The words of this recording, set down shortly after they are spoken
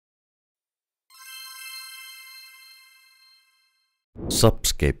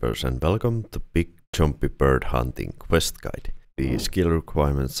Subscapers, and welcome to Big Chompy Bird Hunting quest guide. The skill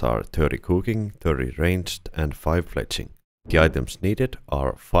requirements are 30 cooking, 30 ranged and 5 fletching. The items needed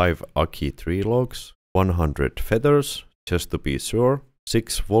are 5 RS3 logs, 100 feathers, just to be sure,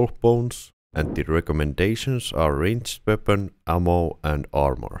 6 wolf bones, and the recommendations are ranged weapon, ammo and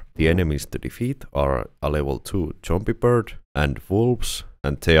armor. The enemies to defeat are a level 2 Chompy Bird and wolves,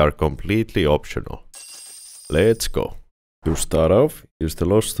 and they are completely optional. Let's go! To start off, use the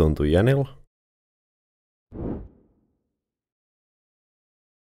lost stone to Yanil.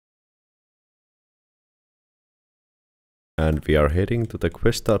 And we are heading to the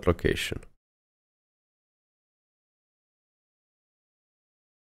quest start location.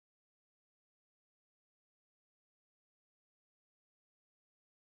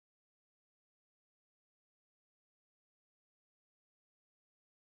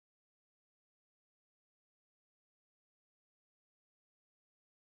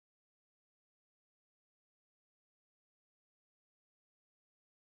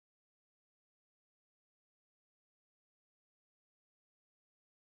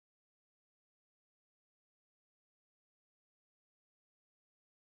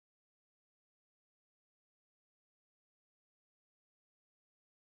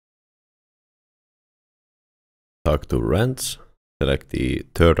 Talk to Rents, select the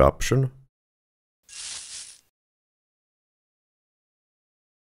third option.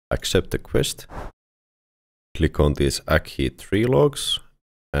 Accept the quest. Click on these RS3 logs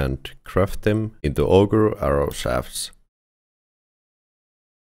and craft them into ogre arrow shafts.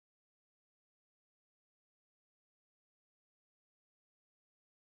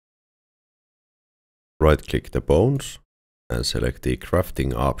 Right click the bones and select the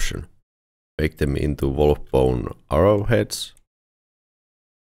crafting option. Make them into wolf bone arrowheads.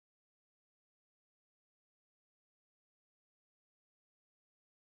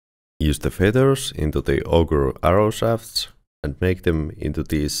 Use the feathers into the ogre arrow shafts and make them into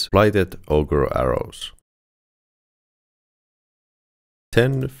these blighted ogre arrows.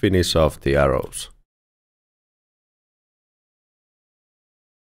 Then finish off the arrows.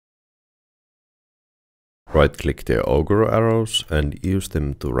 Right click the ogre arrows and use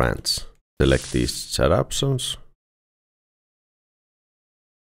them to rants. Select these chat options.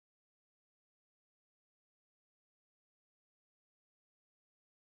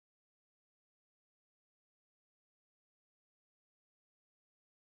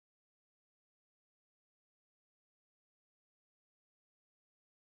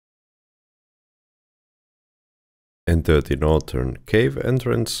 Enter the northern cave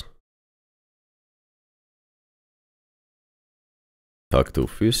entrance. Talk to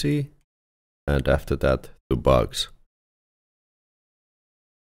Fuzzy, and after that to Bugs.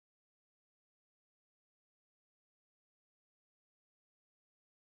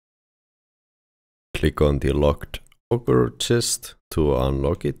 Click on the locked ogre chest to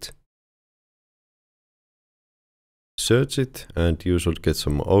unlock it. Search it and you should get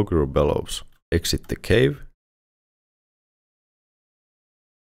some ogre bellows. Exit the cave.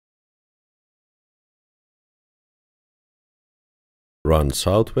 Run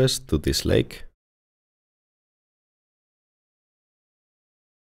southwest to this lake.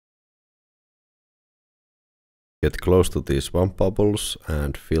 Get close to these swamp bubbles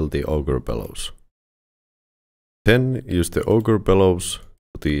and fill the ogre bellows. Then use the ogre bellows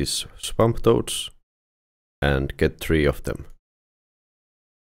to these swamp toads and get 3 of them.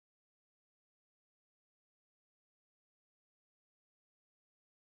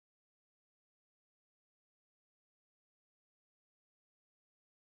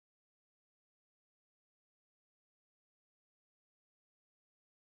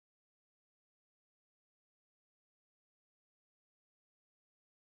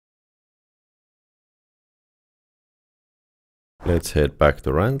 Let's head back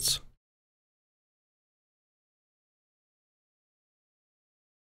to Rants.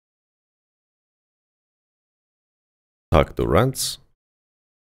 Talk to Rants.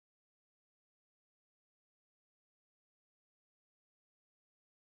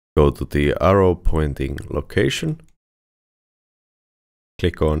 Go to the arrow pointing location.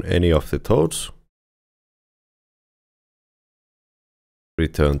 Click on any of the toads.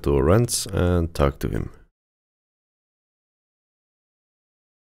 Return to Rants and talk to him.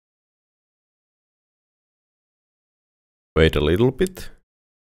 Wait a little bit.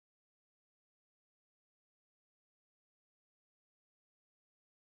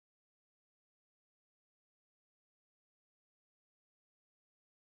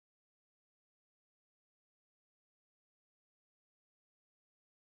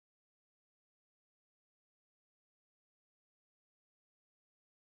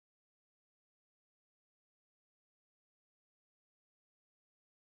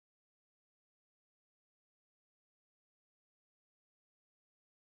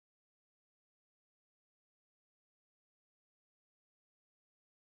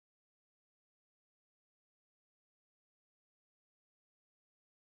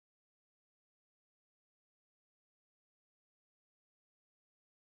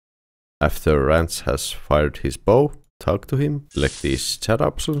 After Rance has fired his bow, talk to him, select these chat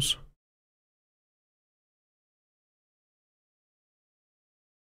options.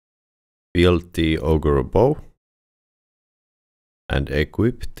 Build the ogre bow and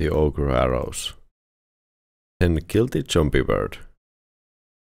equip the ogre arrows. Then kill the Chompy Bird.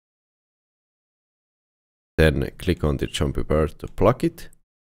 Then click on the Chompy Bird to pluck it.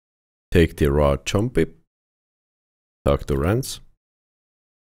 Take the raw Chompy. Talk to Rance.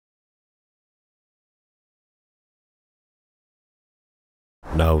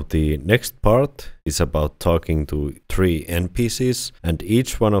 Now the next part is about talking to 3 NPCs, and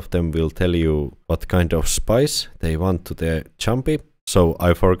each one of them will tell you what kind of spice they want to their Chompy. So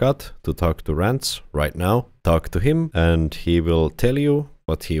I forgot to talk to Rance right now. Talk to him and he will tell you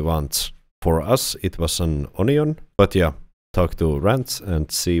what he wants. For us it was an onion, but yeah, talk to Rance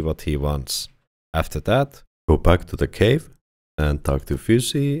and see what he wants. After that, go back to the cave and talk to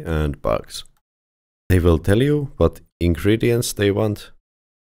Fuzzy and Bugs. They will tell you what ingredients they want.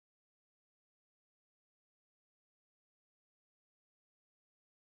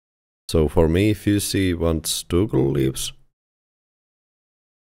 So for me, Fuzzy wants Dougal leaves.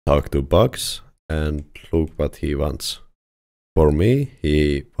 Talk to Bugs and look what he wants. For me,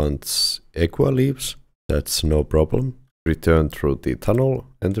 he wants Equa leaves. That's no problem. Return through the tunnel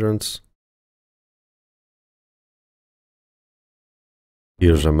entrance.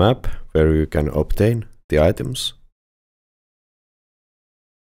 Here's a map where you can obtain the items.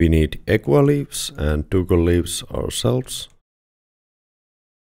 We need Equa leaves and Dougal leaves ourselves.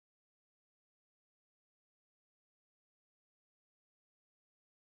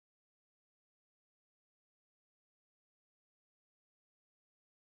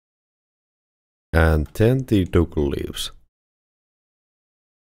 And then the Dougal leaves.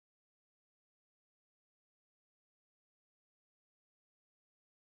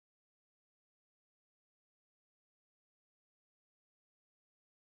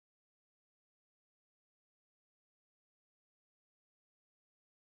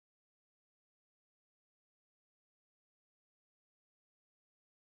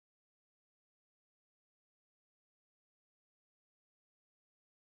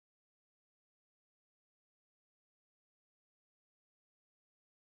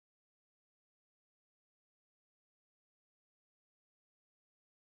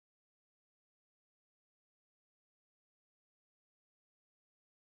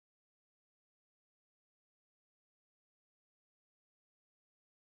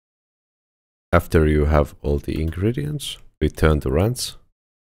 After you have all the ingredients, return to Rance.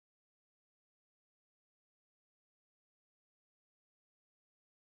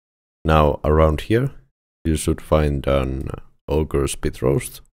 Now around here, you should find an ogre spit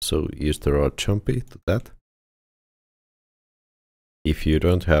roast, so use the raw Chompy to that. If you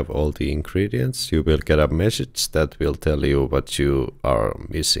don't have all the ingredients, you will get a message that will tell you what you are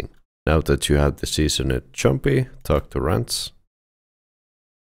missing. Now that you have the seasoned Chompy, talk to Rance.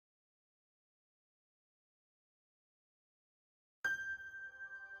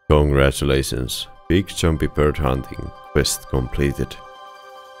 Congratulations, Big Chompy Bird Hunting quest completed.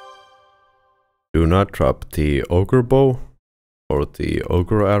 Do not drop the ogre bow or the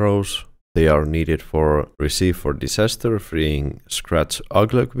ogre arrows. They are needed for receive for disaster freeing scratch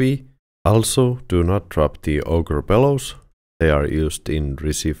uglugby. Also, do not drop the ogre bellows. They are used in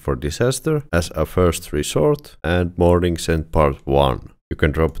receive for disaster as a first resort and morning scent part 1. You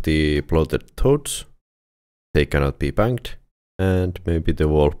can drop the bloated toads. They cannot be banked. And maybe the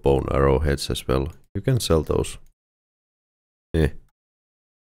wolf bone arrowheads as well. You can sell those.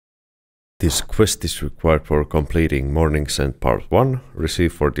 This quest is required for completing Morning Scent Part 1,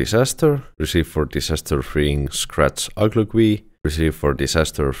 Receive for Disaster freeing Scratch Uglugby, Receive for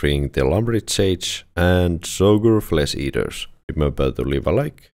Disaster freeing the Lumbridge Sage, and Zogur Flesh Eaters. Remember to leave a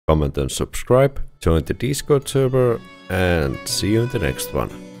like, comment and subscribe, join the Discord server, and see you in the next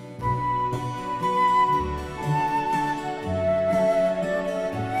one.